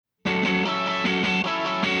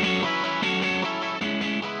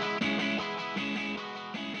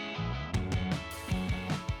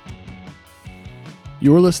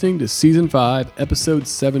You're listening to Season 5, Episode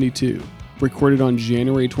 72, recorded on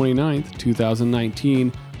January 29th,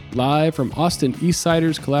 2019, live from Austin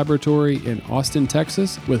Eastsiders Collaboratory in Austin,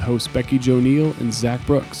 Texas, with hosts Becky Jo Neal and Zach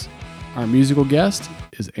Brooks. Our musical guest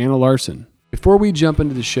is Anna Larson. Before we jump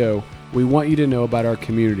into the show, we want you to know about our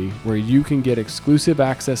community, where you can get exclusive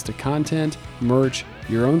access to content, merch,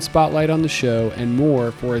 your own spotlight on the show, and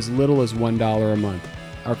more for as little as $1 a month.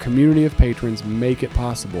 Our community of patrons make it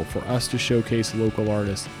possible for us to showcase local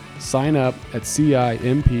artists. Sign up at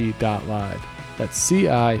CIMP.live. That's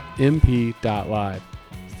CIMP.live.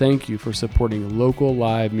 Thank you for supporting local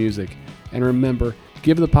live music. And remember,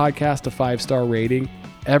 give the podcast a 5-star rating.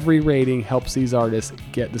 Every rating helps these artists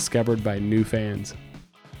get discovered by new fans.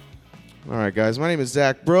 All right, guys, my name is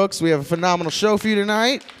Zach Brooks. We have a phenomenal show for you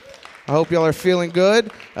tonight. I hope y'all are feeling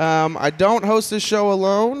good. I don't host this show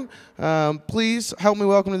alone. Please help me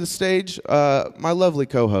welcome to the stage my lovely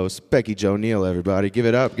co-host, Becky Jo Neal, everybody. Give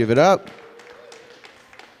it up, give it up.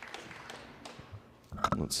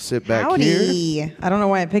 Let's sit back here. I don't know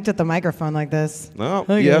why I picked up the microphone like this. No,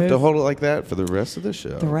 Hi, you have guys. to hold it like that for the rest of the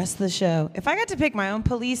show. The rest of the show. If I got to pick my own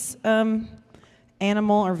police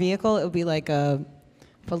animal or vehicle, it would be like a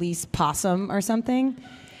police possum or something.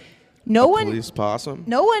 Police possum?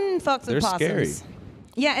 No one fucks They're with possums. scary.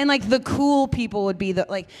 Yeah, and like the cool people would be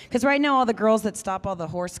because right now all the girls that stop all the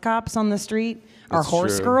horse cops on the street are That's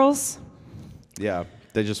horse true. girls. Yeah,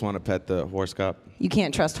 they just want to pet the horse cop. You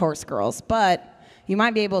can't trust horse girls, but you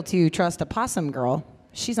might be able to trust a possum girl.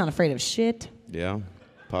 She's not afraid of shit. Yeah,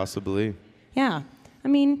 possibly. Yeah. I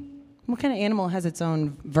mean, what kind of animal has its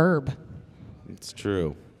own verb? It's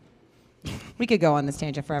true. We could go on this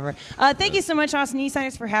tangent forever. Thank you so much, Austin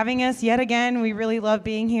Eastsiders, for having us yet again. We really love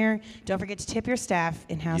being here. Don't forget to tip your staff,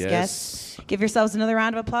 in-house guests. Give yourselves another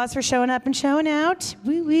round of applause for showing up and showing out.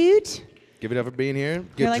 Woo woot. Give it up for being here. You're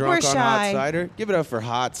Get like, drunk we're on shy. hot cider. Give it up for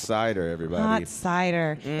hot cider, everybody. Hot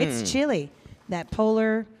cider. It's chilly. That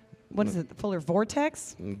polar, what is it, the polar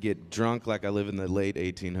vortex? And get drunk like I live in the late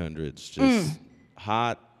 1800s. Just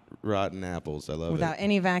hot, rotten apples. I love Without it.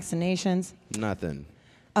 any vaccinations. Nothing.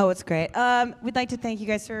 Oh, it's great. We'd like to thank you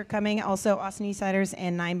guys for coming. Also, Austin Eastsiders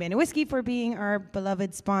and 9 Bandit Whiskey for being our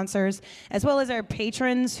beloved sponsors, as well as our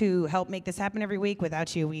patrons who help make this happen every week.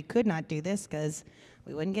 Without you, we could not do this because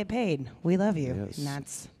we wouldn't get paid. We love you, Yes. and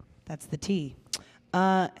that's the tea.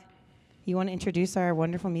 You want to introduce our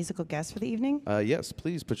wonderful musical guest for the evening? Yes,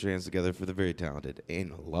 please put your hands together for the very talented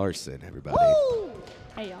Anna Larson, everybody. Woo!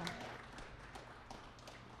 Hey, y'all.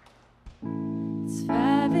 It's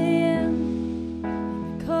 5 a.m.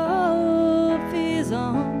 Coffee's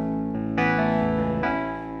on.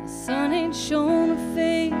 The sun ain't shown a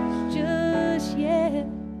face just yet.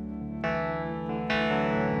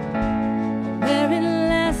 I'm wearing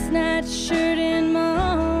last night's shirt and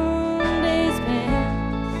Monday's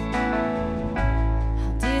pants.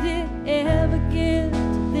 How did it ever get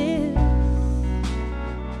to this?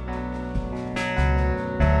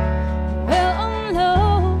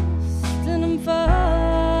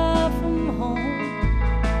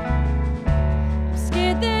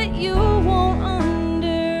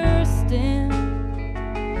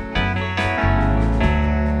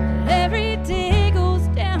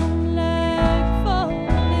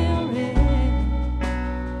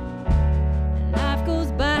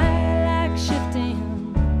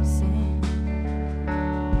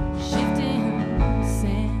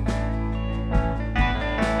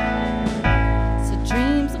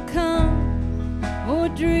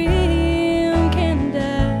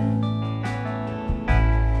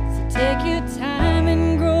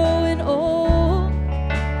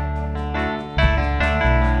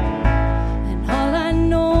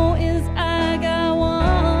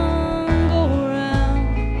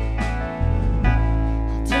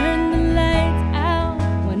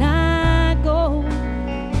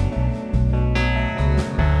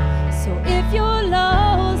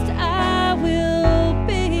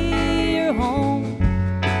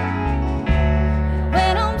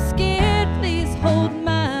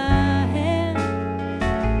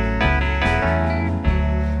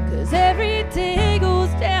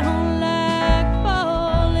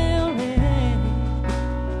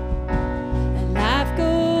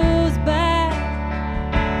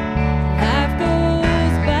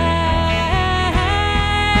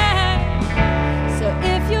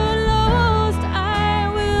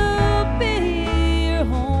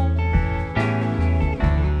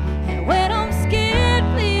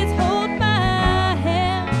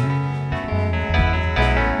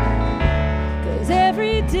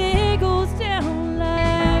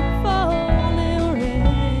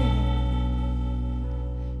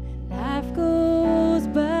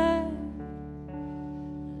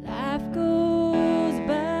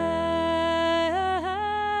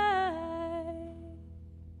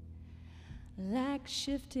 like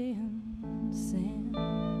shifting sand.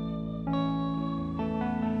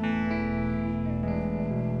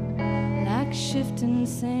 Like shifting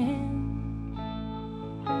sand.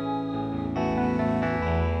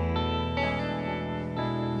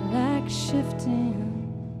 Like shifting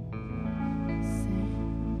sand.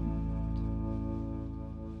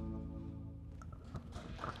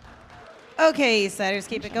 Okay, Eastsiders,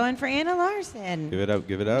 keep it going for Anna Larson. Give it up,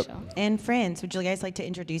 give it up. Michelle. And friends, would you guys like to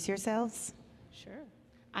introduce yourselves? Sure.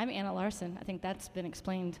 I'm Anna Larson. I think that's been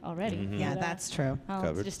explained already. Yeah, But, that's true. I'll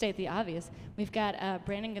Covered. just state the obvious. We've got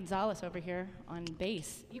Brandon Gonzalez over here on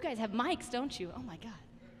bass. You guys have mics, don't you? Oh my God.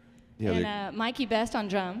 Yeah, And Mikey Best on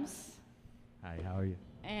drums. Hi, how are you?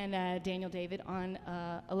 And Daniel David on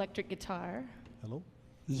electric guitar Hello.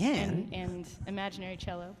 Yeah. and imaginary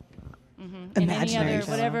cello. Mm-hmm. And Imaginary any other,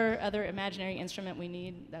 cello. whatever other imaginary instrument we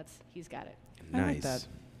need, he's got it. I like nice.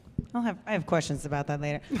 that. I have questions about that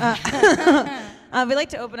later. We'd like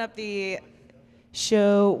to open up the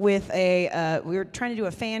show with we were trying to do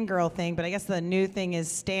a fangirl thing, but I guess the new thing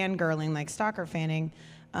is stan girling, like stalker fanning.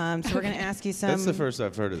 So we're going to ask you some. That's the first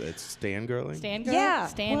I've heard of it. It's Stan girling? Stand girl? Yeah,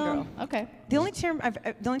 Stand well, girl. Okay. The only time I've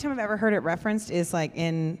ever heard it referenced is like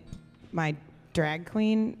in my drag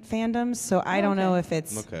queen fandoms. So I don't know if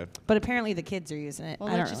it's. Okay. But apparently the kids are using it. Well,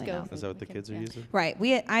 I don't let's just really go. know. Is that what the kids are Yeah. using? Right.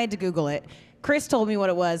 I had to Google it. Chris told me what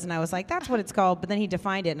it was, and I was like, "That's what it's called." But then he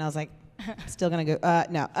defined it, and I was like, "Still gonna go."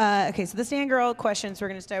 No. Okay. So the stand girl questions we're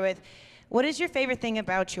gonna start with. What is your favorite thing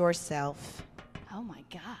about yourself? Oh my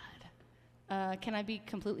God. Can I be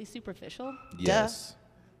completely superficial? Yes.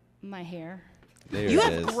 My hair. There You it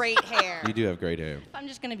have is. great hair. You do have great hair. If I'm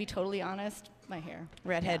just going to be totally honest, my hair.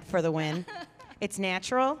 Redhead for the win. It's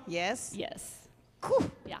natural. Yes. Yes.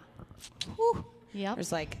 Whew. Yeah. Whew. Yep.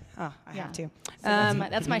 There's like, I Yeah. have to. So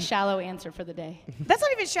that's my shallow answer for the day. That's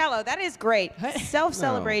not even shallow. That is great.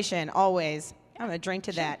 Self-celebration, always. I'm going to drink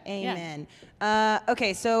to that. Amen.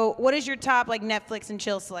 Okay, so what is your top like Netflix and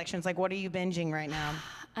chill selections? Like, what are you binging right now?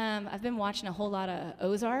 I've been watching a whole lot of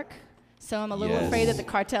Ozark, so I'm a little Yes. afraid that the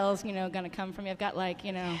cartel's, going to come for me. I've got like,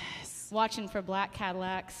 watching for black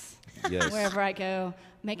Cadillacs Yes. wherever I go,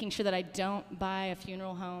 making sure that I don't buy a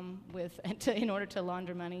funeral home in order to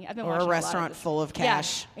launder money. I've been Or watching a lot of restaurant this. full of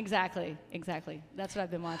cash. Yeah, exactly. That's what I've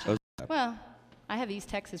been watching. Well, I have East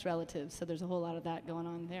Texas relatives, so there's a whole lot of that going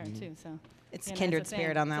on there too. So It's you know, kindred a thing.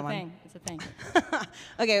 spirit on that It's a one. thing. It's a thing.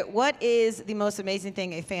 Okay, what is the most amazing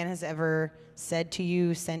thing a fan has ever said to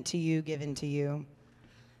you, sent to you, given to you?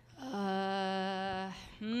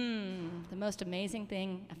 The most amazing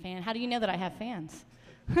thing a fan. How do you know that I have fans?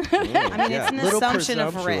 I mean, it's an Little assumption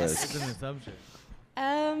of presumptuous. risk. It's an assumption.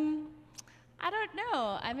 I don't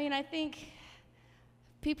know. I mean, I think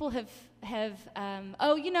people have.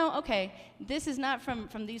 Okay. This is not from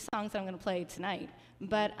these songs that I'm going to play tonight,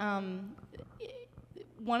 but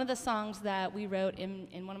one of the songs that we wrote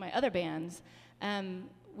in one of my other bands.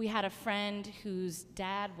 We had a friend whose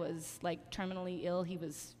dad was like terminally ill. He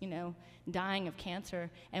was, dying of cancer.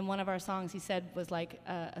 And one of our songs, he said, was like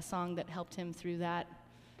a song that helped him through that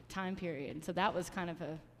time period. So that was kind of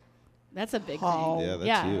that's a big Oh. thing. Yeah, that's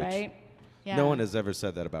yeah, huge. right? Yeah. No one has ever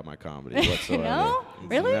said that about my comedy whatsoever. No? It's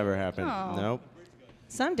Really? never happened. Oh. Nope.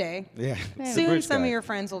 Someday. Yeah. it's the Soon bridge some guy. of your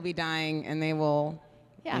friends will be dying and they will...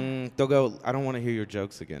 Yeah. They'll go, I don't want to hear your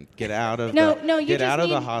jokes again. Get out of No, the you get just out need, of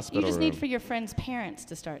the hospital You just room. need for your friends' parents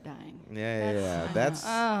to start dying. Yeah. That's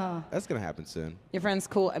Oh, that's gonna happen soon. Your friend's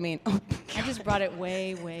cool. I mean... I just brought it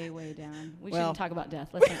way, way, way down. We Well- shouldn't talk about death.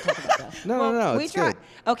 Let's not talk about death. No, we it's try. good.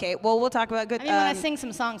 Okay, well, we'll talk about good... I mean, when I sing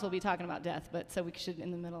some songs, we'll be talking about death, but so we should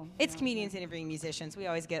in the middle. It's comedians interviewing musicians. We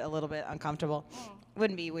always get a little bit uncomfortable.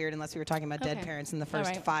 Wouldn't be weird unless we were talking about dead Okay. parents in the All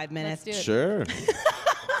first right. 5 minutes. Let's do it. Sure.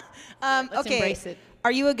 Let's Okay, embrace it.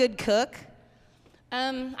 are you a good cook?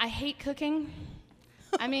 I hate cooking.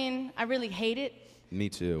 I mean, I really hate it. Me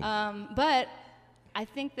too. But I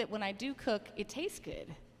think that when I do cook, it tastes good.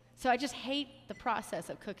 So I just hate the process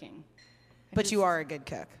of cooking. But you are a good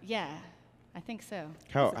cook. Yeah, I think so.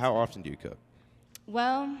 how often do you cook?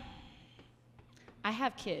 Well, I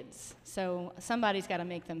have kids, so somebody's got to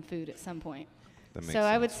make them food at some point. That makes So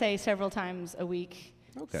I sense. would say several times a week.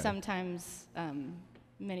 Okay. Sometimes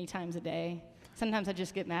many times a day. Sometimes I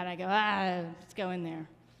just get mad. I go, let's go in there,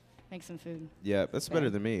 make some food. Yeah, that's better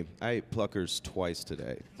than me. I ate Pluckers twice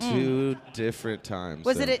today. 2 different times.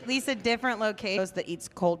 Was so- it at least a different location that eats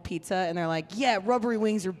cold pizza and they're like, yeah, rubbery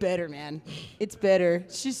wings are better, man. It's better.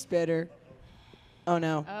 It's just better. Oh,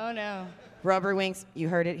 no. Oh no. Rubber wings. You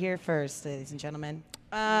heard it here first, ladies and gentlemen.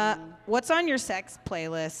 What's on your sex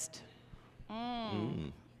playlist?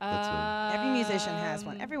 That's Every musician has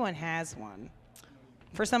one. Everyone has one.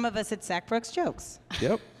 For some of us, it's Zach Brooks jokes.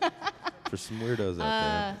 Yep. For some weirdos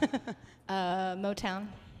out there. Motown.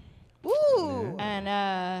 Ooh.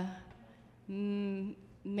 And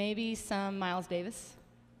maybe some Miles Davis.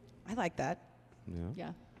 I like that.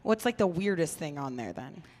 Yeah. What's like the weirdest thing on there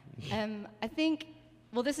then? I think,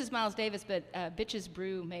 well, this is Miles Davis, but Bitches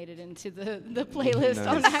Brew made it into the playlist Nice.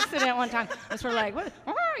 on accident one time. I was sort of like, what?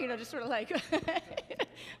 You know, just sort of like,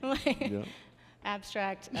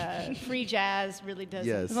 abstract, free jazz really doesn't.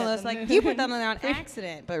 Yes. set Well, it's the like mood. you put that on there on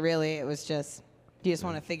accident, but really it was just you just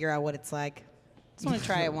want to figure out what it's like. Just want to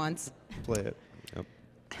try it once. Play it. Yep.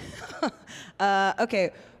 Okay,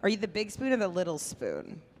 are you the big spoon or the little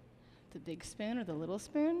spoon? The big spoon or the little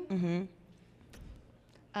spoon?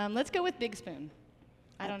 Mm-hmm. Let's go with big spoon.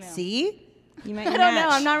 I don't know. See, you might. I don't know.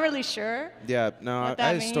 I'm not really sure. Yeah, no, What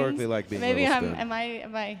I that historically means. like being Maybe little I'm. spoon. Am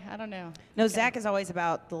I? I don't know. No, Zach is always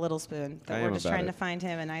about the little spoon. That I we're am just about trying it. to find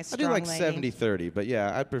him a nice I strong do like lady. 70-30, but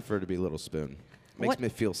yeah, I prefer to be little spoon. Makes What- me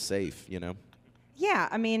feel safe, you know? Yeah,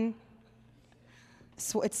 I mean,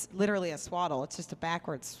 it's literally a swaddle. It's just a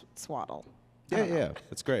backwards swaddle. Yeah,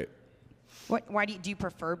 that's great. Why do you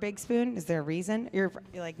prefer big spoon? Is there a reason? You're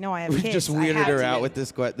like, no, I have We've kids. just I weirded have her to. out with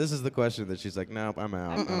this question. This is the question that she's like, nope, I'm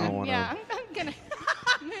out. I don't want to. Yeah, I'm gonna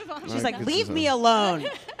move on. She's like, This leave is me alone.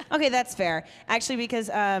 Okay, that's fair. Actually, because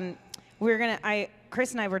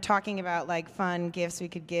Chris and I were talking about like fun gifts we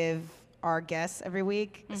could give our guests every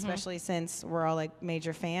week, especially since we're all like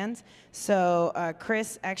major fans. So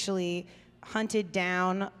Chris actually hunted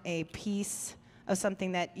down a piece of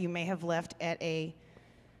something that you may have left at a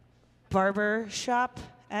barber shop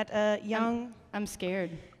at a young. I'm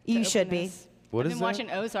scared. You to should open be. this. What I've is been that?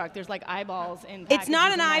 watching Ozark. There's like eyeballs in. It's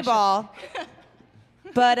not an packages and eyeball.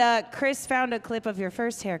 But Chris found a clip of your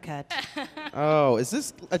first haircut. Oh, is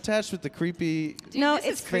this attached with the creepy? Dude, No, this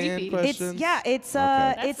it's is fan creepy. question. It's it's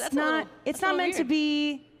Okay. it's That's a not little- it's that's a not little meant to weird.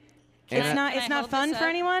 be. Anna- It's not Can it's I not hold fun this for up?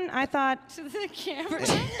 anyone. I thought To the camera.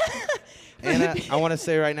 Anna, I want to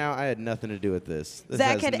say right now, I had nothing to do with this. This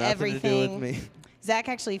Zach has had nothing everything. to do with me. Zach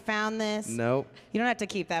actually found this. Nope. You don't have to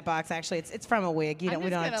keep that box. Actually, it's from a wig. You I'm don't. We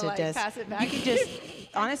just don't have to gonna, like, just. pass it back. You could just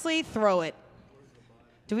honestly throw it.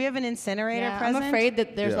 Do we have an incinerator Yeah, present? I'm afraid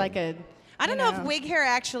that there's Yeah. like a. I don't know if wig hair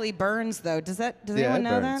actually burns though. Does Yeah, anyone it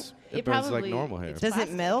know burns. that? It burns like probably- normal hair. it's Does it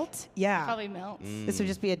plastic. melt? Yeah. Probably melts. This would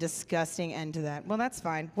just be a disgusting end to that. Well, that's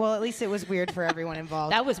fine. Well, at least it was weird for everyone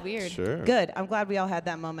involved. That was weird. Sure. Good. I'm glad we all had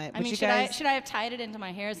that moment. I But mean, you should guys, I have tied it into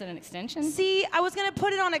my hair as an extension? See, I was gonna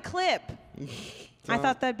put it on a clip. I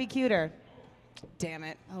thought that'd be cuter. Damn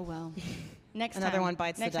it. Oh well. Next Another time. one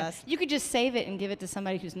bites the Next time. dust. You could just save it and give it to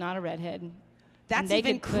somebody who's not a redhead. That's And they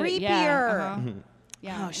even could put it- creepier. Yeah,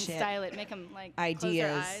 yeah, Oh, and shit. style it, make them like close Ideas.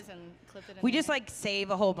 their eyes and clip it. In We their just hair. like save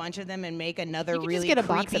a whole bunch of them and make another You could just really get a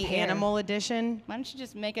box of creepy hair. animal edition. Why don't you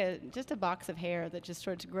just make a box of hair that just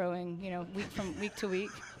starts growing, you know, week to week.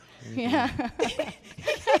 Yeah.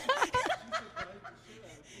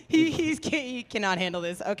 He cannot handle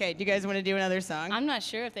this. Okay, do you guys want to do another song? I'm not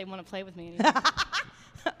sure if they want to play with me anymore.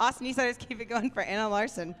 Austin Eastsiders, keep it going for Anna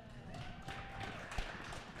Larson.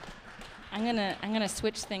 I'm gonna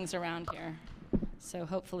switch things around here, so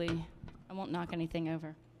hopefully I won't knock anything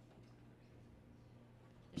over.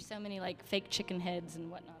 There's so many like fake chicken heads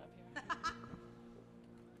and whatnot up here.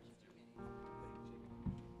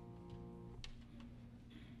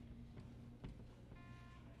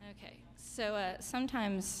 Okay, so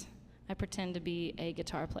sometimes I pretend to be a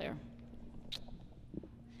guitar player,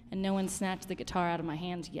 and no one snatched the guitar out of my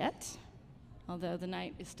hands yet, although the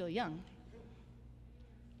night is still young.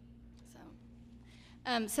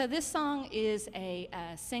 So this song is a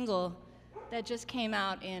single that just came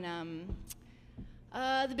out in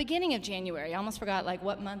the beginning of January. I almost forgot, like,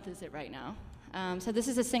 what month is it right now? So this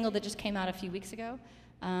is a single that just came out a few weeks ago,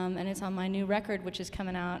 and it's on my new record, which is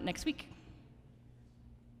coming out next week.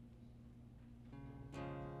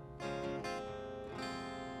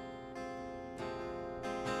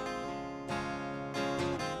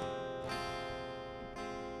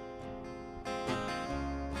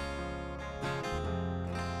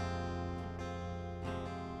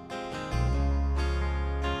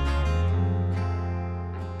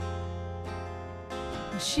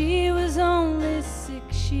 She was only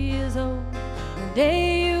 6 years old the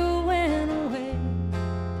day you went away,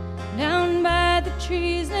 down by the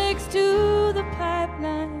trees next to the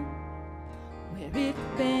pipeline where it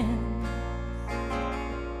bends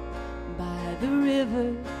by the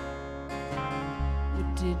river.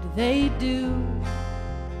 What did they do?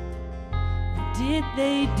 What did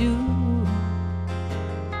they do?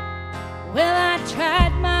 Well, I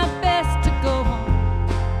tried my best to go home,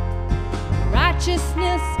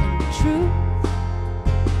 righteousness and truth.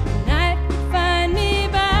 The night would find me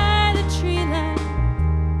by the tree line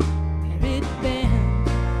where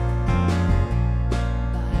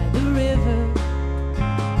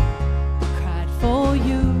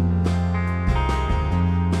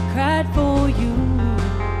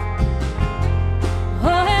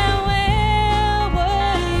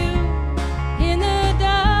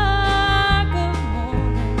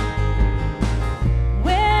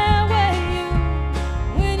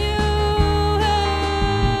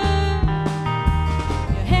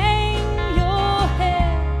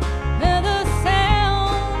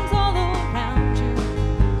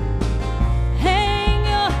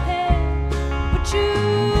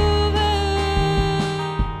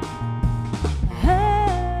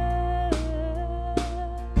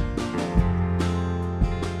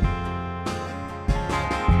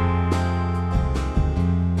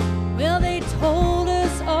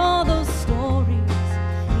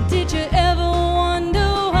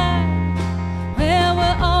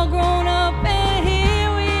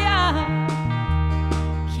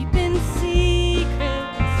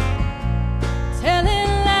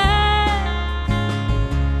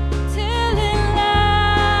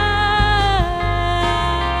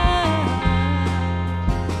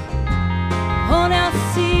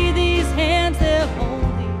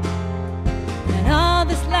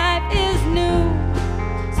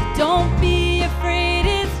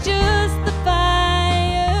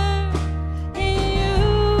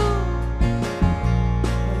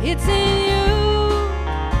It's in you.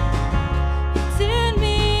 It's in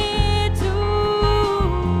me too.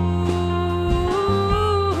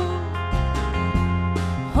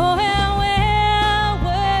 Oh, and where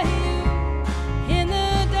were you in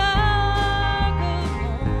the dark of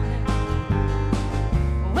morning?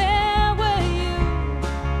 Where were you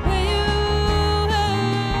when you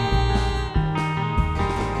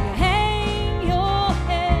hang your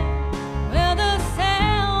head where the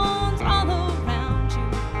sounds all around you?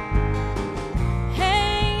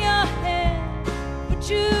 Hang your head, but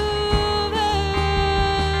you've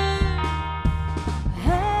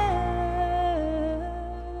heard.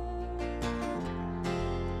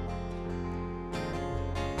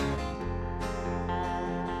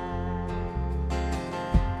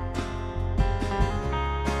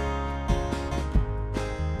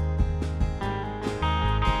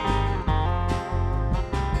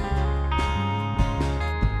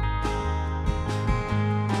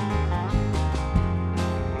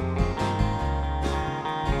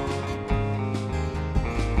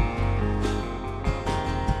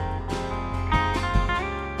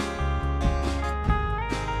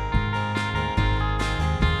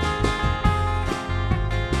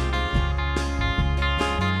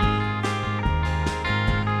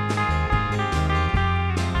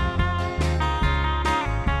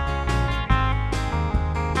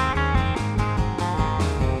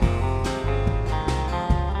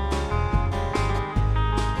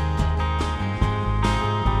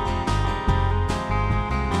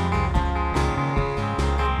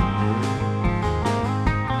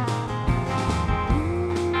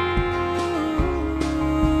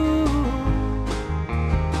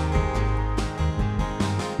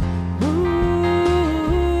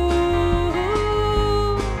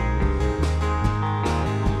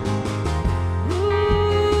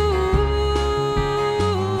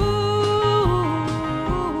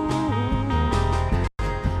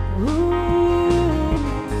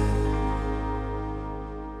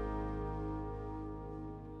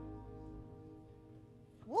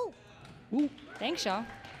 Thanks, y'all.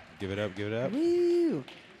 Give it up, give it up. Woo.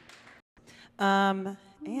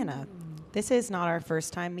 Anna, this is not our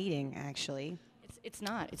first time meeting, actually. It's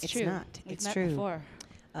not. It's It's true. not. We've It's met true. before.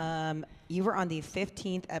 You were on the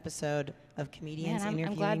 15th episode of Comedians Man, Interviewing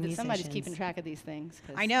I'm glad that Musicians. somebody's keeping track of these things.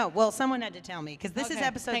 'Cause I know. Well, someone had to tell me, because this is Okay,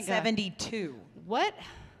 episode thank God. 72. What?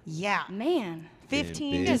 Yeah. Man,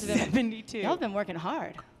 15 Been to busy. 72. y'all have been working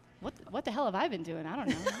hard. What the hell have I been doing? I don't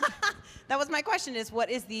know. That was my question, is what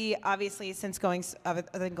is the, obviously, since going, other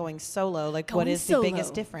than going solo, like what Going is the biggest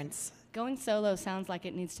solo. difference? Going solo sounds like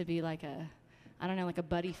it needs to be like a, I don't know, like a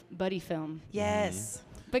buddy film. Yes.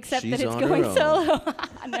 But except She's that it's on her going own. solo.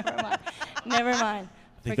 Never mind. Never mind.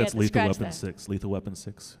 I think that's Lethal Scratch Weapon that. 6. Lethal Weapon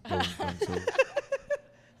 6. Going solo.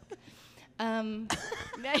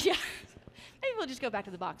 Yeah. Maybe we'll just go back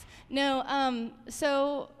to the box. No.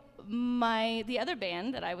 So the other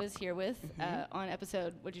band that I was here with on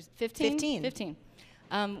episode 15? 15.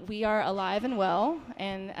 We are alive and well,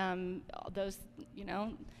 and those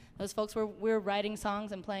folks we're writing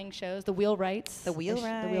songs and playing shows. The Wheelwrights. The The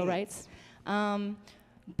Wheelwrights.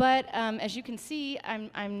 But as you can see,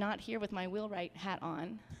 I'm not here with my wheelwright hat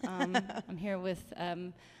on. I'm here with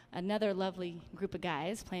another lovely group of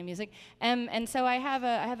guys playing music, and so I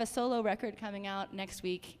have a solo record coming out next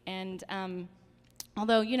week. And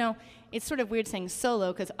although it's sort of weird saying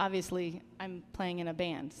solo because obviously I'm playing in a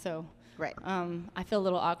band, so. Right. I feel a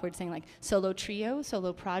little awkward saying like solo trio,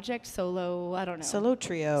 solo project, solo, I don't know. Solo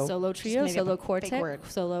trio. Solo Just trio, made up solo a fake quartet, word.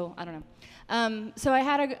 solo, I don't know. So I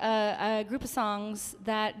had a group of songs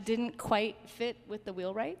that didn't quite fit with the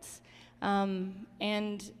Wheelwrights. And,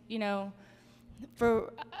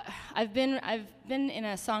 I've been in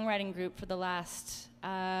a songwriting group for the last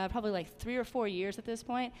probably like 3 or 4 years at this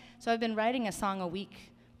point. So I've been writing a song a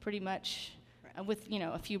week pretty much with,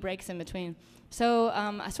 a few breaks in between. So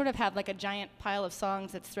I sort of have like a giant pile of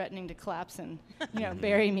songs that's threatening to collapse and,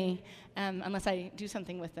 bury me unless I do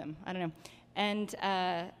something with them. I don't know. And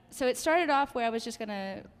so it started off where I was just going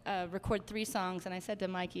to record 3 songs, and I said to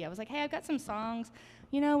Mikey, I was like, hey, I've got some songs.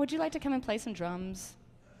 Would you like to come and play some drums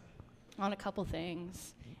on a couple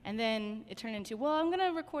things? And then it turned into, well, I'm going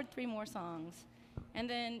to record 3 more songs. And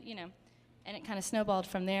then, and it kind of snowballed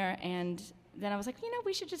from there. And then I was like,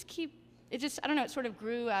 we should just keep, I don't know, it sort of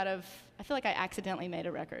grew out of, I feel like I accidentally made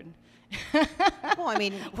a record. Well, I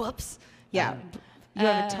mean, Whoops. yeah. You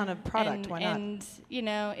have a ton of product. Why not? And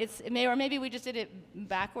maybe we just did it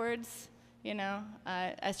backwards.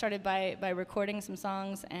 I started by recording some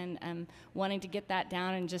songs and wanting to get that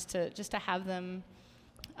down and just to have them,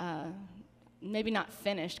 maybe not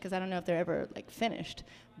finished because I don't know if they're ever like finished,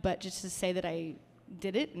 but just to say that I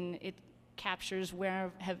did it, and it captures where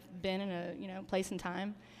I have been in a place and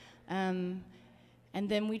time. And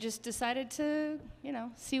then we just decided to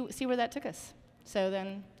see where that took us. So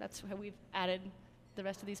then that's how we've added the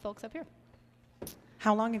rest of these folks up here.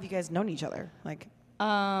 How long have you guys known each other? Like,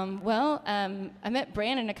 I met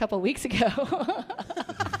Brandon a couple weeks ago.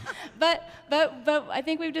 But I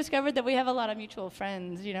think we've discovered that we have a lot of mutual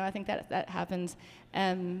friends. I think that happens.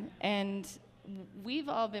 And we've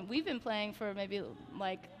been playing for maybe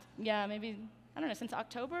I don't know, since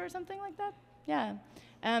October or something like that. Yeah.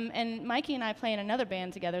 And Mikey and I play in another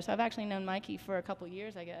band together, so I've actually known Mikey for a couple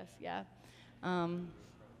years, I guess. Yeah.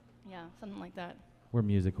 Yeah, something like that. We're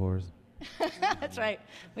music whores. That's right.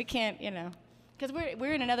 We can't, because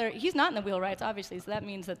we're in another. He's not in the Wheelwrights, obviously, so that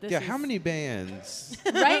means that this. Yeah, is how many bands?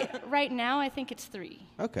 Right now, I think it's 3.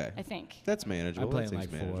 Okay. I think. That's I manageable. play That in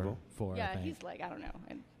seems like manageable. four. Yeah, I think. he's like, I don't know.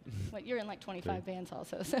 And, you're in like 25 bands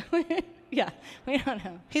also, so yeah, we don't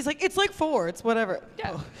know. he's like, it's like 4. It's whatever.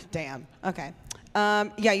 Yeah. Oh, damn. Okay.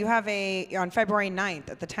 Yeah, you have on February 9th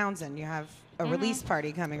at the Townsend, you have a release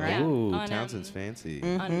party coming, right? Yeah. Ooh, On, Townsend's fancy.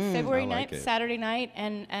 On February I like 9th, it. Saturday night,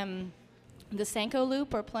 and the Sanko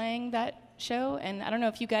Loop are playing that show. And I don't know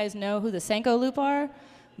if you guys know who the Sanko Loop are,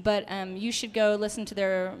 but you should go listen to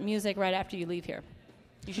their music right after you leave here.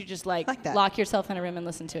 You should just Like that. lock yourself in a room and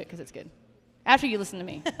listen to it because it's good. After you listen to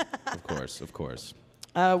me. Of course, of course.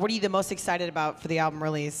 What are you the most excited about for the album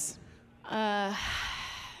release? I'm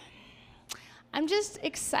just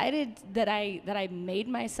excited that I made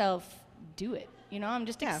myself do it. I'm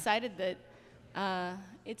just Yeah. excited that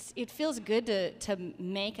it feels good to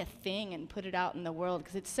make a thing and put it out in the world,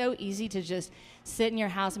 because it's so easy to just sit in your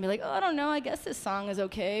house and be like, oh, I don't know, I guess this song is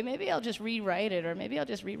okay. Maybe I'll just rewrite it, or maybe I'll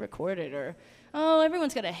just re-record it, or oh,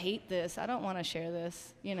 everyone's gonna hate this. I don't want to share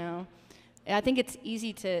this. I think it's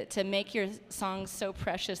easy to make your songs so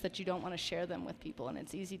precious that you don't want to share them with people, and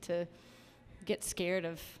it's easy to get scared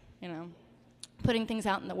of putting things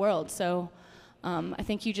out in the world. So I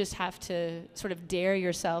think you just have to sort of dare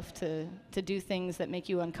yourself to do things that make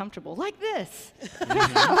you uncomfortable, like this.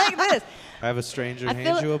 Like this. Have a stranger I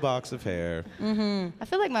hand feel- you a box of hair. I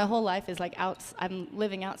feel like my whole life is like I'm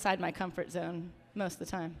living outside my comfort zone most of the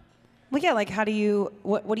time. Well, yeah, like how do you,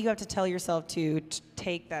 what do you have to tell yourself to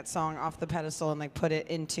take that song off the pedestal and like put it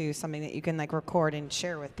into something that you can like record and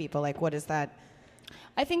share with people? Like what is that?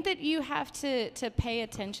 I think that you have to pay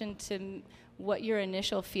attention to what your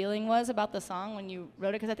initial feeling was about the song when you wrote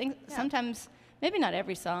it, because I think sometimes, maybe not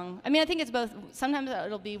every song, I mean, I think it's both. Sometimes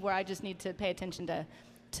it'll be where I just need to pay attention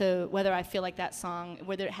to whether I feel like that song,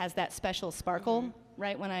 whether it has that special sparkle,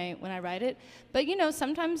 right, when I write it. But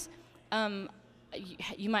sometimes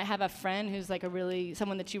you might have a friend who's like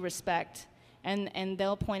someone that you respect, and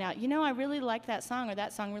they'll point out, I really liked that song, or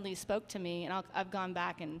that song really spoke to me, and I've gone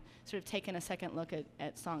back and sort of taken a second look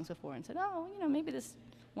at songs before and said, oh, maybe this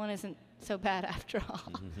one isn't so bad after all.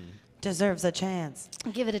 Deserves a chance.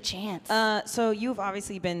 Give it a chance. So you've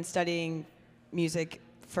obviously been studying music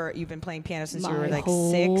you've been playing piano since you My were like whole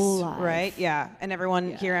 6, life. right? Yeah. And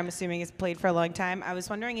everyone here, I'm assuming, has played for a long time. I was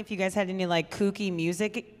wondering if you guys had any like kooky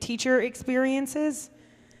music teacher experiences.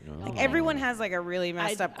 Like everyone has like a really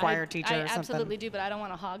messed up choir teacher I or something. absolutely do, but I don't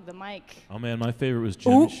want to hog the mic. Oh man, my favorite was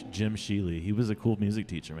Jim Sheely. He was a cool music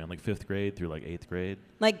teacher, man. Like 5th grade through like 8th grade.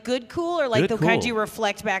 Like good cool, or like Good the kind cool. you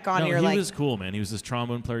reflect back on? No, You're he like, was cool, man. He was this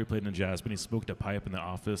trombone player. He played in a jazz band. He smoked a pipe in the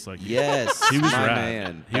office. Like Yes, He was my rad.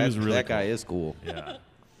 man. He was really that guy cool. is cool. Yeah.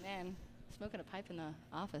 Man, smoking a pipe in the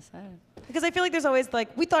office. because I feel like there's always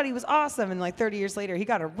like we thought he was awesome, and like 30 years later he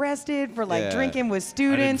got arrested for like Yeah. drinking with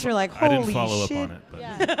students. You're like, I holy didn't follow shit. up on it. But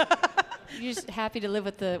Yeah. You're just happy to live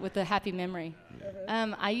with the happy memory.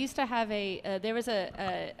 I used to have there was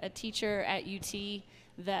a teacher at UT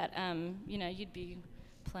that you'd be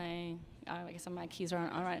playing. I guess my keys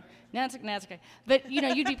aren't all right. Now it's okay. But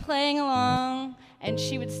you'd be playing along, and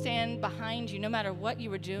she would stand behind you no matter what you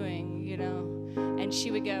were doing, and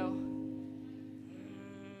she would go.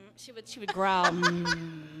 She would growl.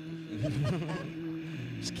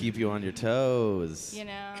 Just keep you on your toes.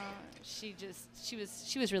 She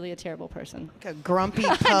was really a terrible person. Like a grumpy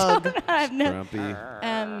pug. Grumpy.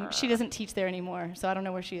 She doesn't teach there anymore, so I don't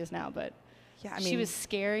know where she is now, but Yeah, she was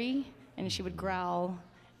scary, and she would growl,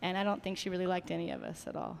 and I don't think she really liked any of us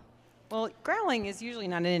at all. Well, growling is usually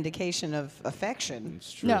not an indication of affection.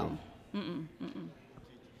 It's true. No.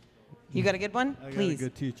 You got a good one? I got Please. a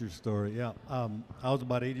good teacher story, yeah. I was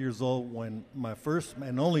about 8 years old when my first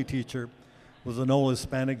and only teacher was an old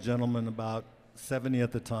Hispanic gentleman, about 70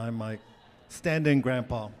 at the time, my stand-in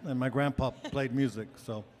grandpa. And my grandpa played music,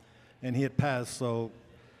 and he had passed, so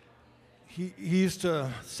he used to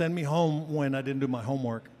send me home when I didn't do my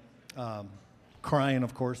homework. crying,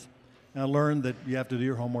 of course. And I learned that you have to do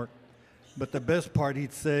your homework. But the best part,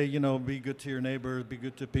 he'd say, be good to your neighbors, be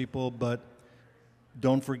good to people, but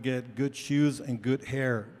don't forget, good shoes and good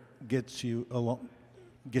hair gets you a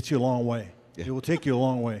long way. Yeah. It will take you a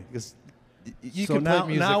long way. Because you So can play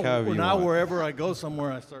music however you now want. wherever I go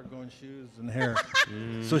somewhere, I start going shoes and hair.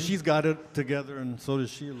 So she's got it together, and so does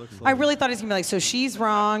she. Looks like. I really thought he was gonna be like, so she's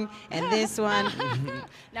wrong, and this one.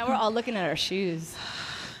 Now we're all looking at our shoes.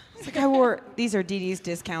 It's like I wore. These are Dee Dee's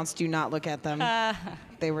discounts. Do not look at them.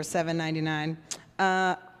 They were $7.99.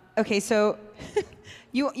 Okay, so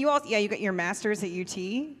you got your master's at UT.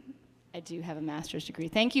 I do have a master's degree.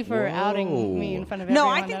 Thank you for outing me in front of No,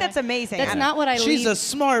 everyone. I think that's amazing. That's not what I lead. She's a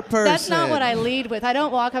smart person. That's not what I lead with. I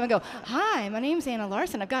don't walk up and go, "Hi, my name's Anna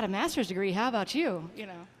Larson. I've got a master's degree. How about you?"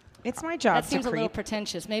 It's my job That to seems a little creep.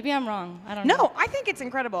 pretentious. Maybe I'm wrong. I don't know. No, I think it's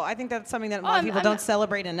incredible. I think that's something that a lot of people don't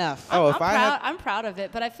celebrate enough. Oh, if I'm I proud. had- I'm proud of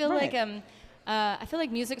it, but I feel Right.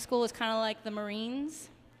 like music school is kind of like the Marines.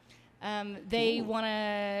 They want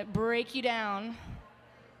to break you down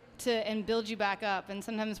and build you back up, and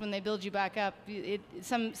sometimes when they build you back up,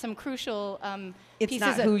 some crucial It's pieces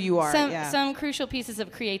not of, who you are, Some, yeah. some crucial pieces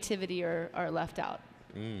of creativity are left out.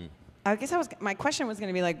 I guess my question was going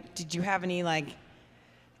to be like, did you have any like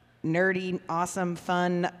nerdy, awesome,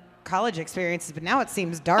 fun college experiences? But now it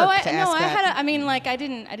seems dark to ask that. I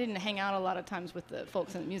didn't hang out a lot of times with the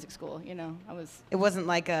folks in music school. It wasn't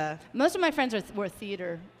like a. Most of my friends were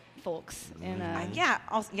theater folks, and I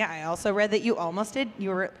also read that you almost did. You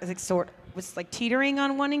were like teetering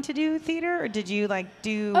on wanting to do theater, or did you like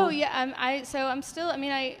do? Oh yeah, I'm still.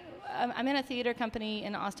 I'm in a theater company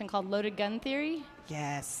in Austin called Loaded Gun Theory,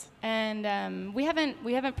 Yes. and we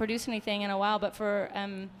haven't produced anything in a while. But for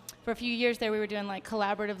a few years there, we were doing like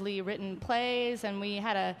collaboratively written plays, and we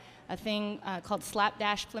had a thing called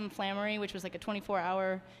Slapdash Flim Flammery, which was like a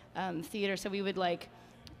 24-hour theater. So we would like.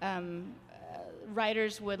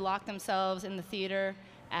 Writers would lock themselves in the theater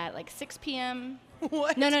at like 6 p.m.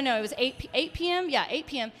 What? No. It was 8 p.m. Yeah, 8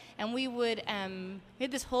 p.m. And we would we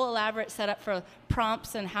had this whole elaborate setup for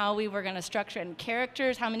prompts and how we were going to structure and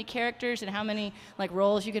characters, how many characters and how many like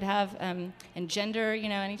roles you could have and gender,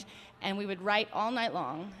 and we would write all night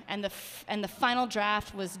long. And the final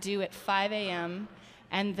draft was due at 5 a.m.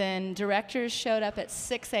 And then directors showed up at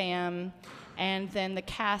 6 a.m. And then the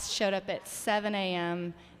cast showed up at 7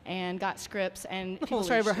 a.m. and got scripts, and people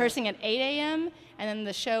started rehearsing at 8 a.m., and then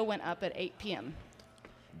the show went up at 8 p.m.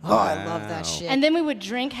 Oh, I love that shit. And then we would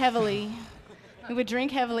drink heavily. We would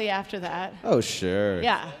drink heavily after that. Oh, sure.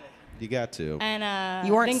 Yeah. You got to. And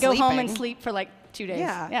You weren't then go home and sleeping. sleep for like 2 days.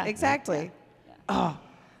 yeah, exactly. Oh,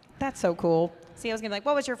 that's so cool. See, I was gonna be like,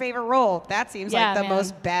 what was your favorite role? That seems like the man.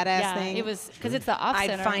 most badass thing. It was because it's the off I'd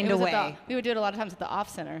center. find It a was at way. we would do it a lot of times at the off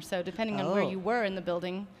center. So depending on where Oh. you were in the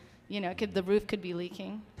building, the roof could be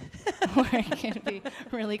leaking, or it could be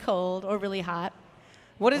really cold or really hot.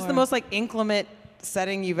 What is the most like inclement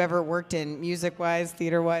setting you've ever worked in, music-wise,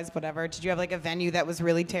 theater-wise, whatever? Did you have like a venue that was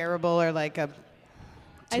really terrible, or like a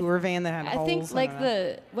tour van that had I holes? think like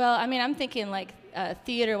don't know. I'm thinking like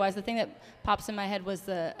theater-wise, the thing that pops in my head was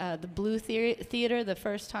the Blue Theater. The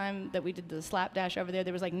first time that we did the Slapdash over there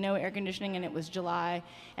was like no air conditioning, and it was July,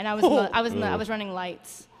 and I was running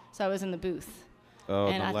lights, so I was in the booth. Oh,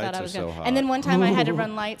 And the I lights thought I are was so gonna. hot. And then one time I had to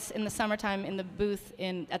run lights in the summertime in the booth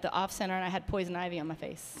at the off center, and I had poison ivy on my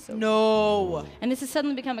face. So. No. And this has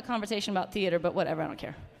suddenly become a conversation about theater, but whatever, I don't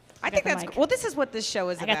care. I got think the that's mic. well. This is what this show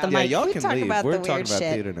is I got about. the Yeah, mic. y'all We can talk leave. about We're the talking weird about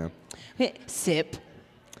shit. theater now. Sip.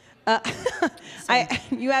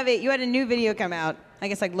 You had a new video come out. I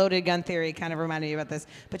guess like Loaded Gun Theory kind of reminded me about this.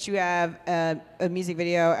 But you have a music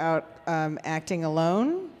video out, acting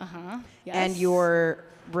alone. Yes. And your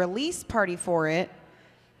release party for it,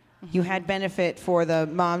 you had benefit for the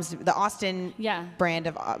Austin Yeah. brand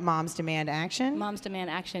of Moms Demand Action. Moms Demand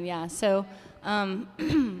Action, yeah. So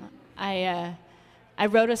I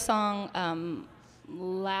wrote a song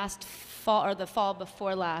last fall, or the fall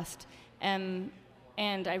before last, and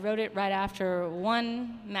I wrote it right after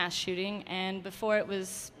one mass shooting, and before it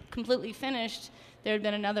was completely finished, there had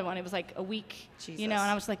been another one. It was like a week, Jesus. and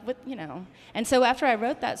I was like, what, And so after I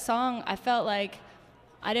wrote that song, I felt like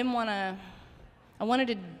I wanted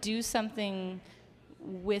to do something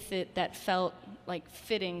with it that felt like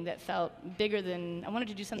fitting, that felt bigger than, I wanted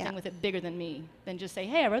to do something with it bigger than me, than just say,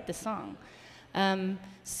 hey, I wrote this song.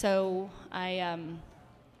 So I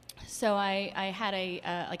had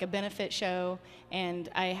a benefit show, and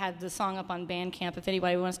I had the song up on Bandcamp. If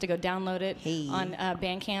anybody wants to go download it Hey. on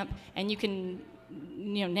Bandcamp, and you can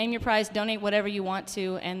name your price, donate whatever you want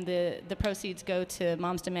to, and the proceeds go to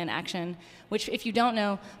Moms Demand Action, which, if you don't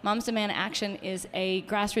know, Moms Demand Action is a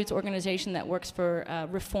grassroots organization that works for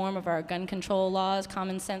reform of our gun control laws,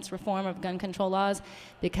 common sense reform of gun control laws,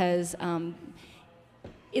 because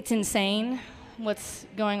it's insane what's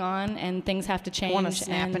going on, and things have to change.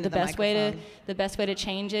 And the best way to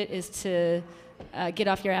change it is to get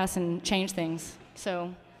off your ass and change things.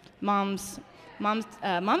 So, moms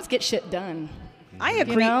get shit done. I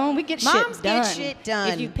agree. We get Moms shit done. get shit done.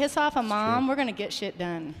 If you piss off a mom, we're gonna get shit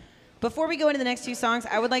done. Before we go into the next two songs,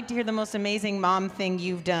 I would like to hear the most amazing mom thing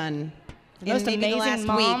you've done. The most maybe amazing the last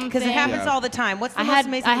mom week, because it thing? happens all the time. What's the most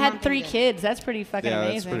amazing I mom had thing 3 you did? kids. That's pretty fucking Yeah,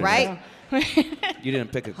 that's amazing. pretty Right? You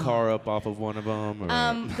didn't pick a car up off of one of them? Or?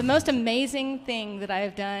 The most amazing thing that I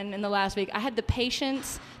have done in the last week, I had the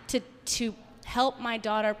patience to help my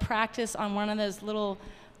daughter practice on one of those little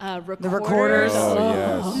recorders. The recorders.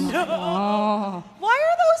 Oh, yes. Oh. Why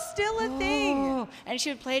are those still a thing? Oh. And she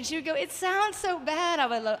would play, and she would go, "It sounds so bad." I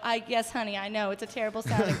would, yes, honey, I know it's a terrible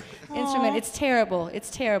sounding instrument. It's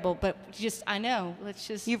terrible. But I know. Let's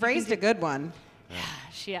just. You've raised a good one.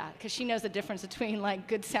 Yeah, because she knows the difference between like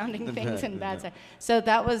good sounding things and bad sound. So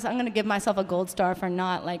that was. I'm gonna give myself a gold star for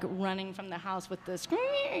not like running from the house with the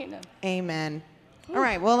scream. Amen. All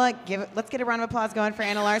right, well, let's get a round of applause going for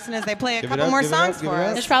Anna Larson as they play a couple up, more give it songs up, give for it up.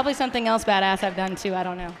 us. There's probably something else badass I've done too. I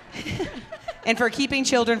don't know. And for keeping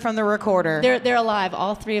children from the recorder. They're alive.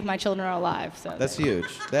 All 3 of my children are alive. So That's huge.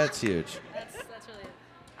 That's huge. That's really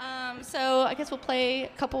it. So I guess we'll play a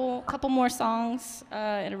couple more songs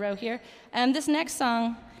in a row here. And this next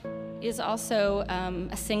song is also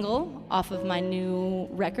a single off of my new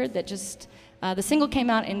record that just the single came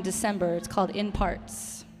out in December. It's called In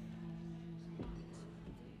Parts.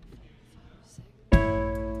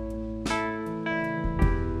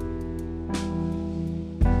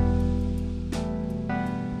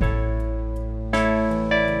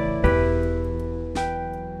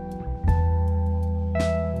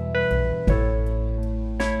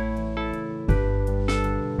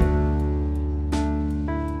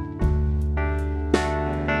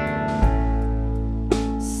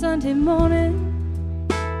 Sunday morning,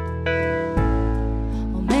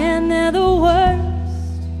 oh man, they're the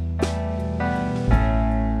worst,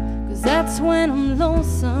 'cause that's when I'm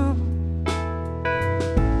lonesome,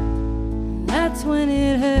 that's when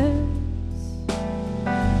it hurts.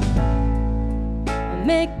 I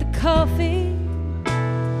make the coffee,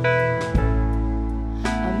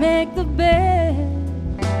 I make the bed,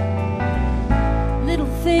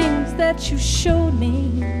 little things that you showed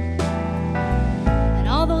me,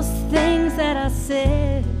 all those things that I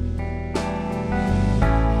said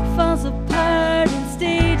falls apart in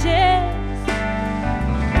stages.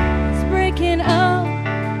 It's breaking up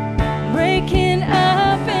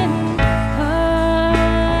in parts.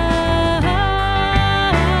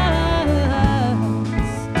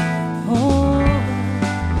 Oh.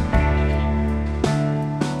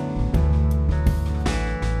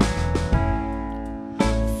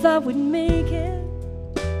 Thought we'd make it,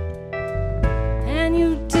 and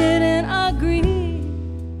you didn't agree,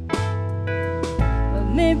 but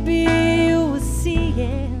maybe you were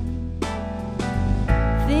seeing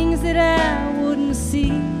things that I wouldn't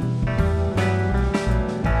see.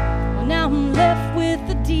 Well, now I'm left with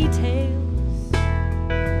the details,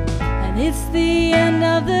 and it's the end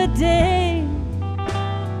of the day,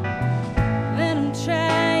 and I'm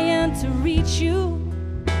trying to reach you.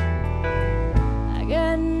 I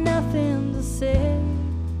got nothing to say.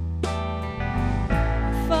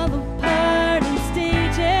 Fall apart in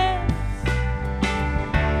stages.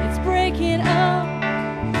 It's breaking up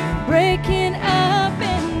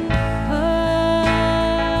in parts.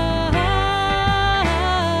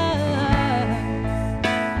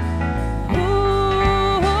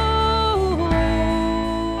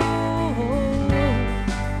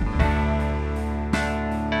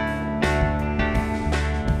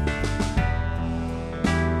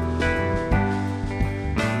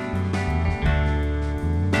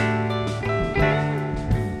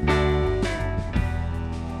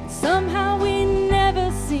 Somehow we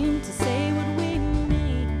never seem to say what we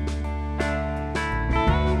mean.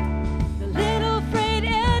 The little frayed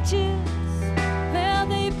edges, well,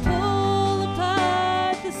 they pull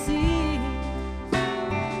apart the seams.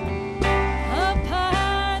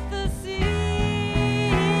 Apart the seams.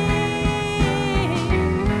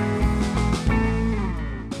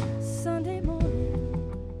 Sunday morning,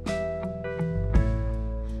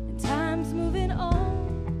 and time's moving on.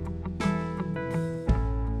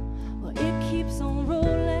 Well, it keeps on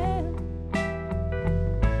rolling.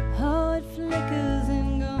 Oh, it flickers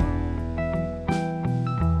and gone.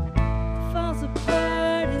 Falls apart.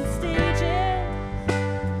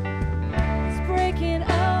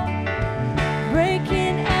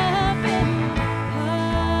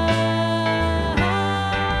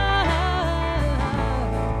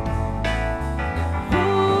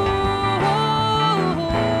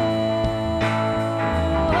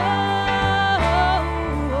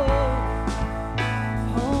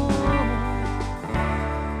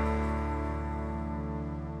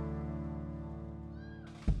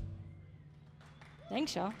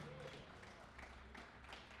 Thanks, y'all.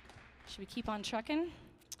 Should we keep on trucking?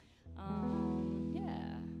 Yeah.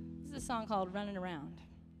 This is a song called Running Around.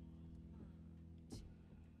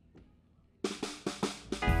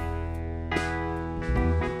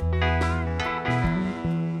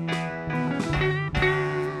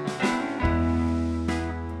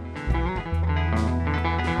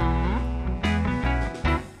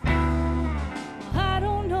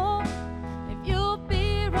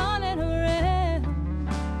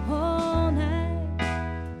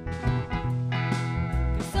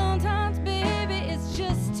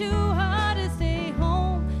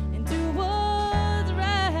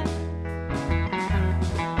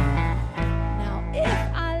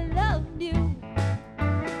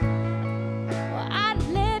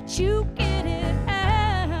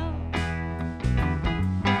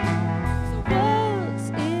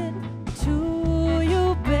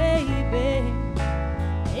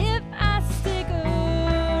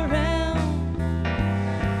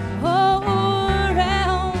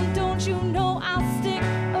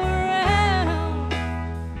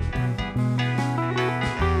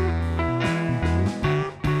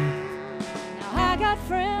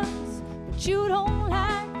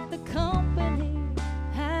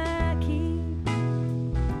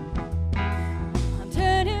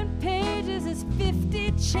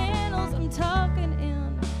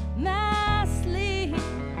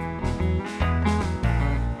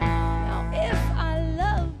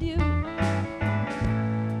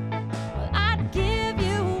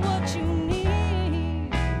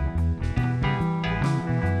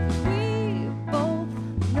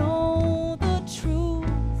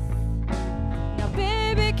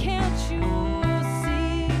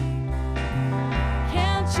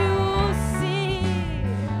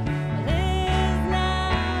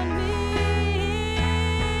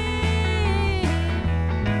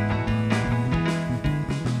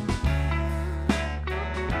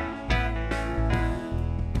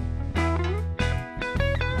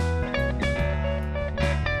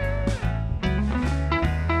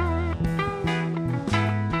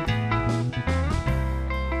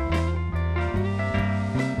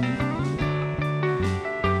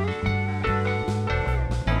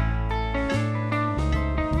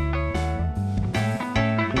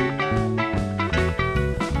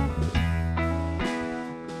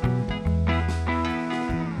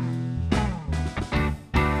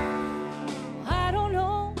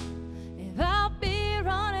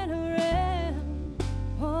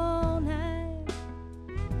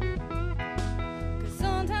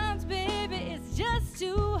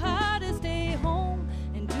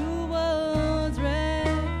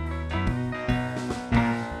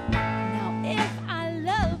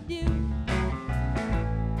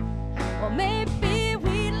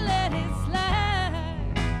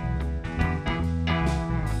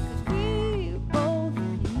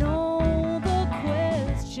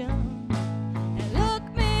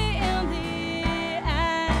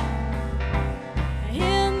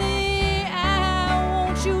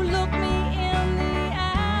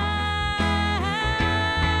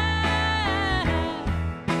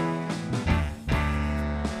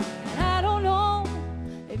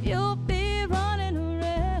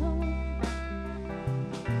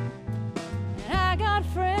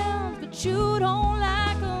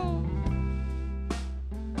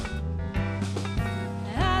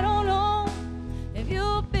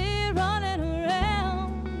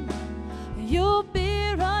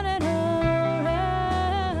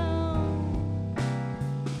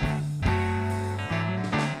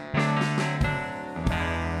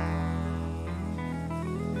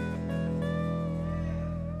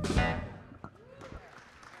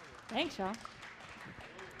 Thanks, y'all.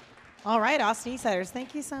 All right, Austin Eastsiders,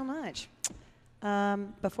 thank you so much.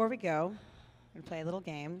 Before we go, we're going to play a little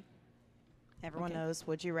game. Everyone knows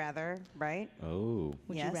Would You Rather, right? Oh.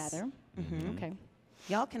 Would you rather? Mm-hmm. Okay.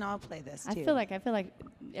 Y'all can all play this, too. I feel like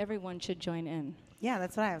everyone should join in. Yeah,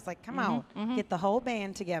 that's what I was like. Come on, get the whole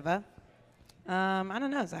band together. I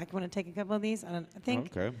don't know, Zach. Want to take a couple of these? I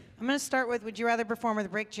think Okay. I'm going to start with: Would you rather perform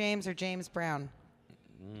with Rick James or James Brown?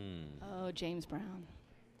 Oh, James Brown.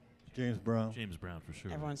 James Brown. James Brown for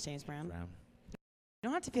sure. Everyone's James Brown. You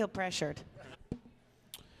don't have to feel pressured.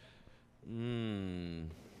 I'm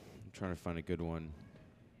trying to find a good one.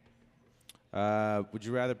 Would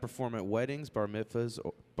you rather perform at weddings, bar mitzvahs,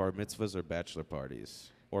 or bachelor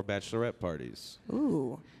parties, or bachelorette parties?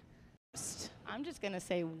 Ooh. I'm just going to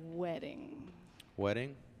say wedding.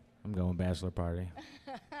 Wedding? I'm going bachelor party.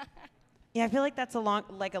 Yeah, I feel like that's a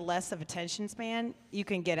less of attention span. You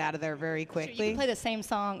can get out of there very quickly. You can play the same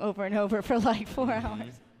song over and over for like 4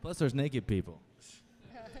 hours. Plus, there's naked people.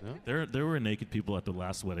 There were naked people at the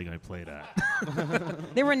last wedding I played at.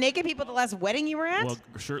 There were naked people at the last wedding you were at? Well,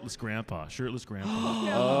 shirtless grandpa. It was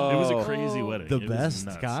a crazy wedding. The It was best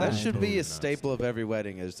nuts. guy. That should be Totally a nuts. staple of every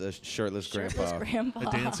wedding is a shirtless grandpa.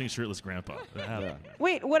 A dancing shirtless grandpa. That happened.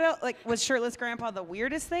 Wait, what else? Like, was shirtless grandpa the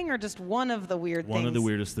weirdest thing, or just one of the weird things? One of the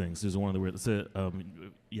weirdest things. There's one of the weirdest.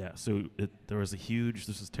 So there was a huge.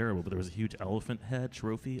 This is terrible, but there was a huge elephant head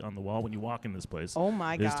trophy on the wall when you walk in this place. Oh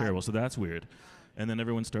my It's God. terrible. So that's weird. And then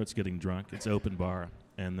everyone starts getting drunk. It's open bar,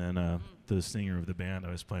 and then the singer of the band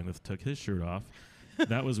I was playing with took his shirt off.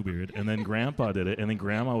 That was weird. And then Grandpa did it, and then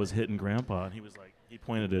Grandma was hitting Grandpa, and he was like, he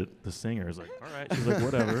pointed at the singer. He was like, all right. She's like,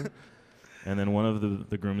 whatever. And then one of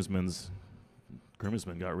the groomsmen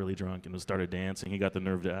got really drunk and started dancing. He got the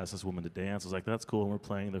nerve to ask this woman to dance. I was like, that's cool. And we're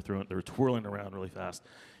playing. They're twirling around really fast.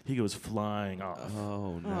 He goes flying off.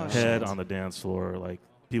 Oh, no. Head on the dance floor. Like,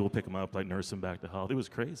 people pick him up, like, nurse him back to health. It was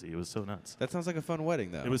crazy. It was so nuts. That sounds like a fun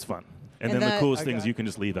wedding, though. It was fun. And And then the that- coolest thing is you can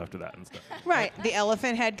just leave after that and stuff. Right, the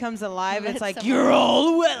elephant head comes alive, and it's Let like, someone you're else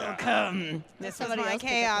all welcome. This was somebody my else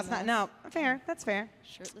pick up chaos. the No, fair. That's fair.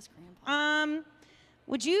 Shirtless grandpa.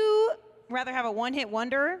 Would you rather have a one-hit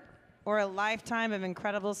wonder or a lifetime of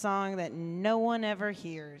incredible song that no one ever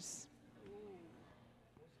hears?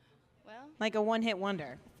 Well, Like a one-hit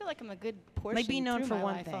wonder. I feel like I'm a good portion be known through for my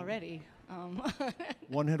one life thing. already.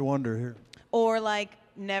 One-hit wonder here. Or like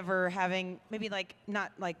never having, maybe like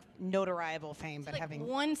not like notariable fame, but like having.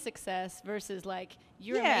 one success versus like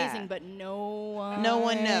you're Yeah. amazing, but no one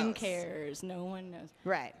knows. cares. No one knows.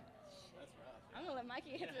 Right. I'm gonna let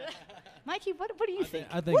Mikey answer that. Mikey, what do you think?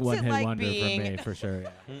 I think What's one it hit like wonder being- for me, for sure. Yeah.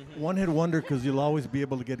 One-hit wonder because you'll always be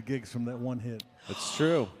able to get gigs from that one hit. It's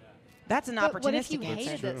true. That's an But what if you opportunistic answer.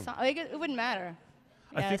 hated that song? Like, it wouldn't matter.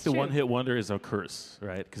 I Yeah, think it's the true. one-hit wonder is a curse,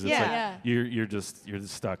 right? Because it's Yeah. like Yeah. you're just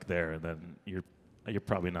stuck there, and then you're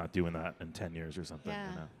probably not doing that in 10 years or something. Yeah.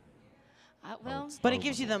 You know? Well, But it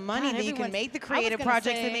gives you the money God, that you can everyone's- make the I was creative gonna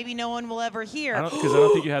projects that say- maybe no one will ever hear. Because I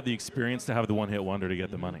don't think you have the experience to have the one-hit wonder to get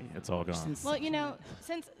the money. It's all gone. well, you know,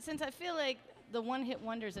 since I feel like the one-hit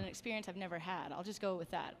wonder is an experience I've never had, I'll just go with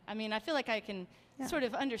that. I mean, I feel like I can sort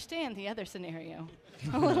of understand the other scenario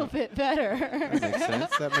a little bit better. That makes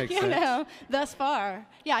sense. That makes you sense. know, thus far,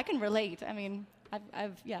 yeah, I can relate. I mean,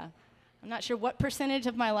 I'm not sure what percentage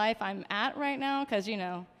of my life I'm at right now, because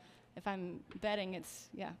if I'm betting, it's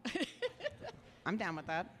I'm down with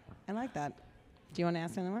that. I like that. Do you want to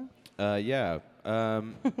ask another one? Yeah.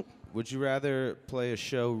 Would you rather play a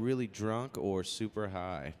show really drunk or super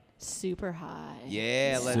high? super high.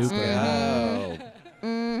 Yeah, let's Super go.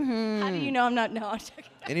 How do you know I'm not? No, I'm joking.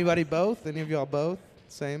 Anybody both? Any of y'all both?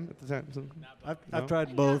 Same at the time? I've No?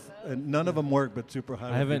 tried both, and none of them work, but super high. I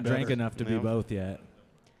would be haven't drank better. enough to be No. both yet.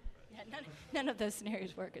 Yeah, none of those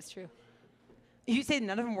scenarios work. It's true. You say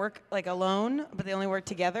none of them work like alone, but they only work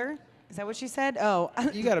together? Is that what you said? Oh.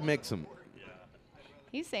 You got to mix them.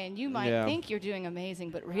 He's saying you might Yeah. think you're doing amazing,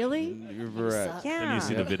 but really, You're you correct. suck. Yeah. And you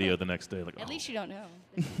see the video the next day, like, At oh. least you don't know.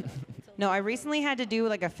 No, I recently had to do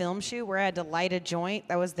like a film shoot where I had to light a joint.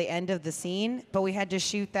 That was the end of the scene, but we had to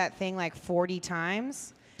shoot that thing like 40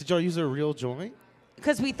 times Did y'all use a real joint?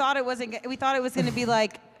 because we thought it wasn't. We thought it was going to be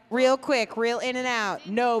like real quick, real in and out.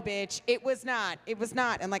 No, bitch, it was not. It was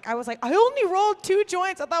not. And like I was like, I only rolled 2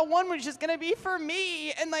 joints. I thought one was just going to be for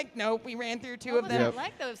me. And like, nope, we ran through 2 What of was them. that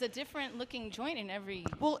like though? It was a different looking joint in every.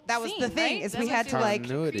 Well, that was scene, the thing, right? is That we was had to, your like-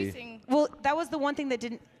 Continuity. increasing- Well, that was the one thing that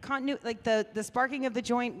didn't like the sparking of the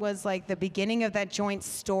joint was like the beginning of that joint's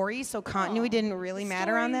story, so continuity didn't really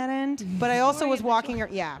matter on story. that end. But I also Story was of the walking,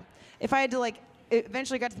 joint. yeah. If I had to like, it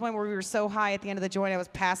eventually got to the point where we were so high at the end of the joint, I was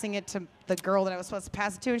passing it to the girl that I was supposed to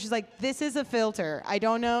pass it to, and she's like, "This is a filter. I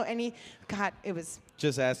don't know any." God, it was.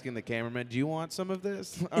 Just asking the cameraman, do you want some of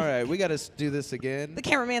this? All right, we got to do this again. The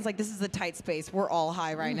cameraman's like, "This is a tight space. We're all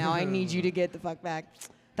high right now. I need you to get the fuck back."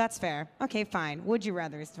 That's fair. Okay, fine. Would you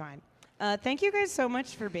rather is fine. Thank you guys so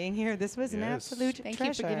much for being here. This was an Yes. absolute Thank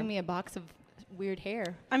treasure. you for giving me a box of weird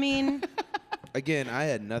hair. I mean, Again, I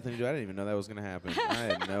had nothing to do. I didn't even know that was going to happen. I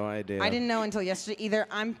had no idea. I didn't know until yesterday either.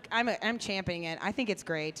 I'm championing it. I think it's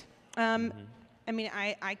great. I mean,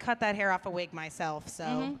 I cut that hair off a wig myself,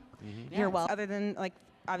 so Yeah. you're welcome. Other than like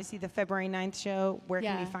obviously the February 9th show, where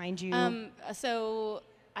can we find you? So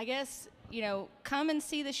I guess come and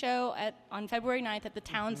see the show on February 9th at the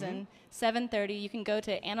Townsend, 7:30. You can go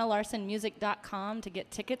to annalarsonmusic.com to get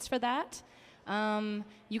tickets for that.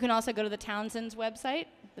 You can also go to the Townsend's website,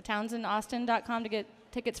 thetownsendAustin.com, to get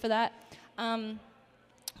tickets for that.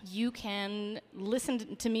 You can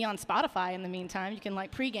listen to me on Spotify in the meantime. You can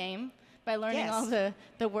pregame by learning Yes. all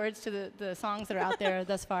the words to the songs that are out there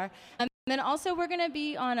thus far. And then also we're going to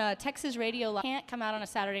be on a Texas radio. Can't come out on a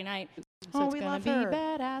Saturday night. So it's we gonna love be her.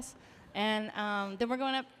 badass. And then we're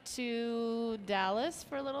going up to Dallas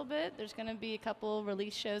for a little bit. There's gonna be a couple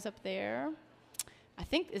release shows up there. I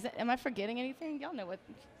think am I forgetting anything? Y'all know what?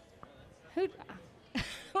 Who? we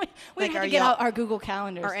Like, have are to get y'all- out our Google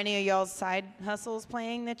calendars. Are any of y'all's side hustles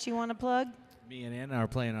playing that you want to plug? Me and Anna are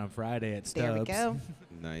playing on Friday at Stubbs. There we go.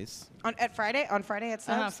 Nice. On Friday at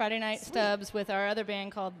Stubbs? Friday night Stubbs with our other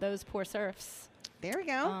band called Those Poor Surfs. There we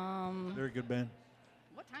go. Very good band.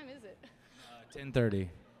 What time is it? 10:30.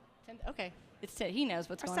 10, okay, it's 10. He knows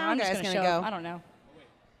what's Our going on. sound I'm just guy's gonna gonna show go. up. I don't know.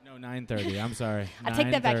 No, 9:30. I'm sorry. I take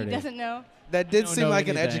that back. He 9:30. doesn't know. That did don't seem know like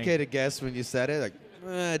an anything. educated guess when you said it. Like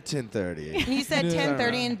 10:30. You said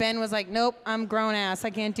 10:30, and Ben was like, "Nope, I'm grown ass. I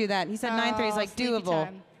can't do that." He said 9:30. He's like, Sleepy "Doable,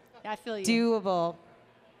 time. Yeah, I feel you. doable."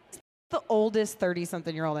 The oldest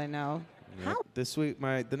 30-something-year-old I know. Yep. This week,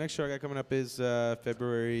 the next show I got coming up is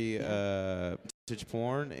February. Vintage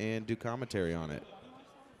porn and do commentary on it.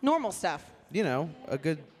 Normal stuff. You know, a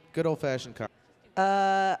good old-fashioned.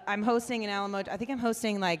 I'm hosting in Alamo. I think I'm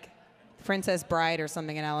hosting like Princess Bride or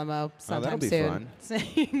something in Alamo sometime that'll be soon. fun. So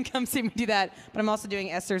you can come see me do that. But I'm also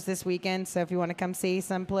doing Esther's this weekend. So if you want to come see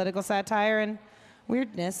some political satire and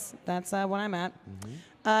weirdness, that's what I'm at.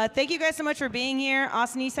 Thank you guys so much for being here.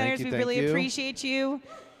 Austin Eastsiders, we thank really you. appreciate you.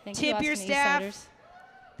 Thank Tip you, your Austin staff. Eastsiders.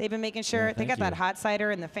 They've been making sure Yeah, they got thank that you. hot cider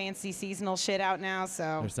and the fancy seasonal shit out now.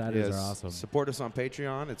 So Their ciders are awesome. Support us on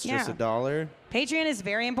Patreon. It's Yeah. just $1. Patreon is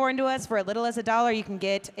very important to us. For as little as $1, you can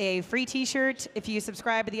get a free T-shirt if you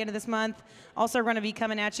subscribe at the end of this month. Also, we're going to be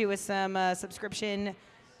coming at you with some subscription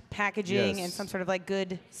packaging Yes. and some sort of like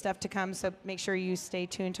good stuff to come. So make sure you stay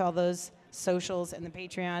tuned to all those socials and the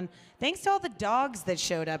Patreon. Thanks to all the dogs that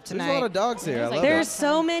showed up tonight. There's a lot of dogs here. I There's love There's it.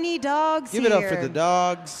 so many dogs Give here. it up for the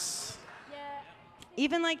dogs.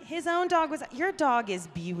 Even like his own dog was. Your dog is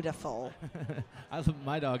beautiful.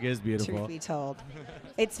 My dog is beautiful. Truth be told,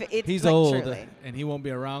 it's He's like, old, truly. and he won't be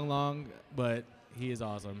around long, but he is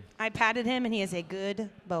awesome. I patted him, and he is a good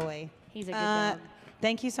boy. He's a good dog.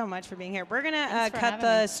 Thank you so much for being here. We're going to Thanks for cut having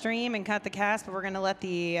the me. stream and cut the cast, but we're going to let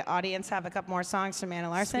the audience have a couple more songs from Anna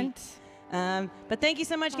Larson. Sweet. But thank you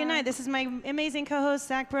so much. Good night. This is my amazing co-host,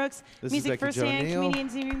 Zach Brooks. This is Music Becky First Jo Hand, Neal.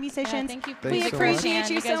 comedians and musicians. Yeah, thank you. Thanks We so much. appreciate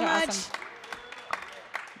you You guys so are much. awesome.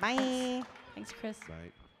 Bye. Thanks, Chris.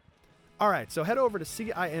 Right. All right, so head over to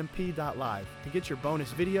CIMP.live to get your bonus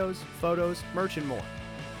videos, photos, merch, and more.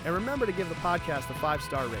 And remember to give the podcast a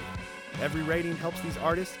 5-star rating. Every rating helps these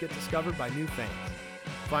artists get discovered by new fans.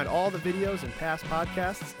 Find all the videos and past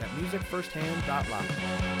podcasts at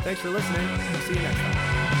musicfirsthand.live. Thanks for listening. See you next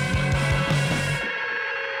time.